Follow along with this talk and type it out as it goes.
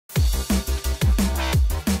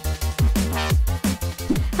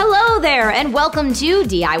Hello there and welcome to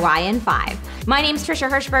DIY in 5. My name's Trisha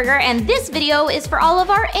Hirschberger and this video is for all of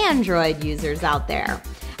our Android users out there.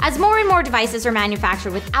 As more and more devices are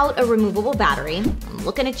manufactured without a removable battery, I'm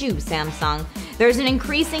looking at you, Samsung, there's an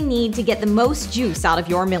increasing need to get the most juice out of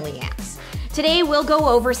your milliamps. Today we'll go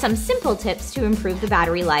over some simple tips to improve the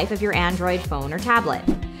battery life of your Android phone or tablet.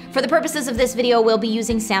 For the purposes of this video, we'll be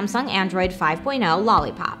using Samsung Android 5.0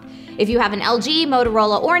 Lollipop. If you have an LG,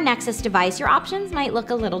 Motorola, or Nexus device, your options might look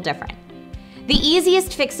a little different. The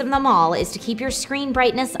easiest fix of them all is to keep your screen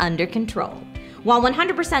brightness under control. While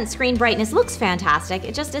 100% screen brightness looks fantastic,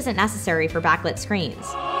 it just isn't necessary for backlit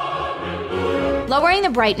screens. Lowering the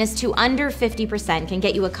brightness to under 50% can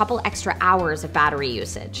get you a couple extra hours of battery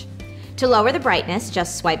usage. To lower the brightness,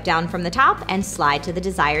 just swipe down from the top and slide to the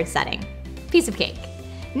desired setting. Piece of cake.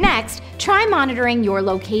 Next, try monitoring your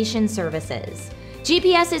location services.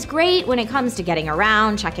 GPS is great when it comes to getting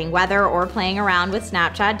around, checking weather, or playing around with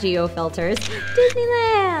Snapchat geo-filters,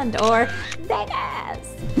 Disneyland, or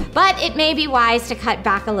Vegas. But it may be wise to cut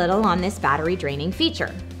back a little on this battery-draining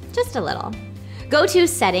feature. Just a little. Go to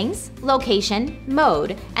Settings, Location,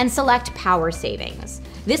 Mode, and select Power Savings.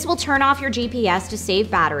 This will turn off your GPS to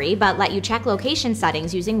save battery, but let you check location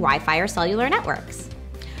settings using Wi-Fi or cellular networks.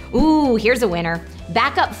 Ooh, here's a winner.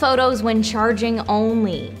 Backup photos when charging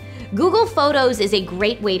only. Google Photos is a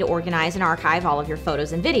great way to organize and archive all of your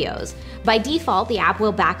photos and videos. By default, the app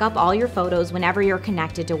will back up all your photos whenever you're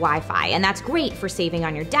connected to Wi-Fi, and that's great for saving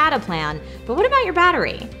on your data plan, but what about your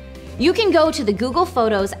battery? You can go to the Google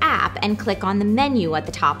Photos app and click on the menu at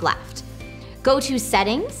the top left. Go to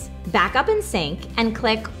Settings, Backup and Sync, and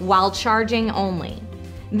click While Charging Only.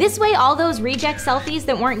 This way, all those reject selfies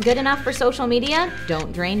that weren't good enough for social media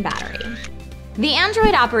don't drain battery. The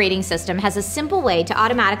Android operating system has a simple way to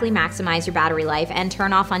automatically maximize your battery life and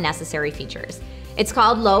turn off unnecessary features. It's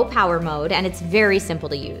called Low Power Mode and it's very simple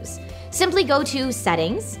to use. Simply go to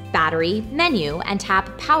Settings, Battery, Menu, and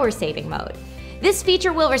tap Power Saving Mode. This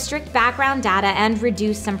feature will restrict background data and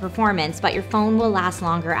reduce some performance, but your phone will last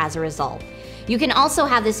longer as a result. You can also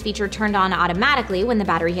have this feature turned on automatically when the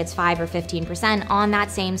battery hits 5 or 15% on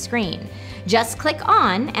that same screen. Just click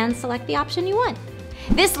on and select the option you want.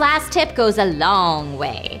 This last tip goes a long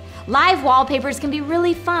way. Live wallpapers can be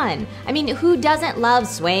really fun. I mean, who doesn't love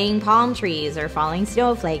swaying palm trees or falling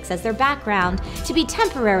snowflakes as their background to be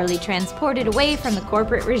temporarily transported away from the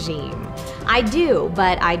corporate regime? I do,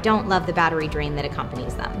 but I don't love the battery drain that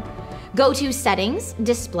accompanies them. Go to Settings,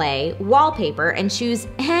 Display, Wallpaper, and choose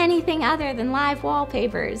anything other than live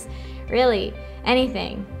wallpapers. Really,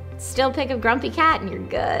 anything. Still pick a grumpy cat and you're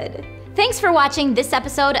good. Thanks for watching this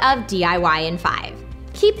episode of DIY in 5.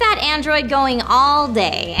 Keep that Android going all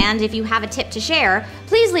day, and if you have a tip to share,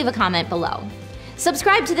 please leave a comment below.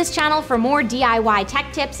 Subscribe to this channel for more DIY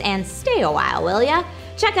tech tips and stay a while, will ya?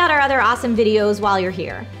 Check out our other awesome videos while you're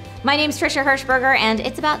here. My name's Trisha Hirschberger, and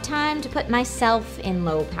it's about time to put myself in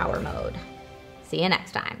low power mode. See you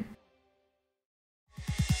next time.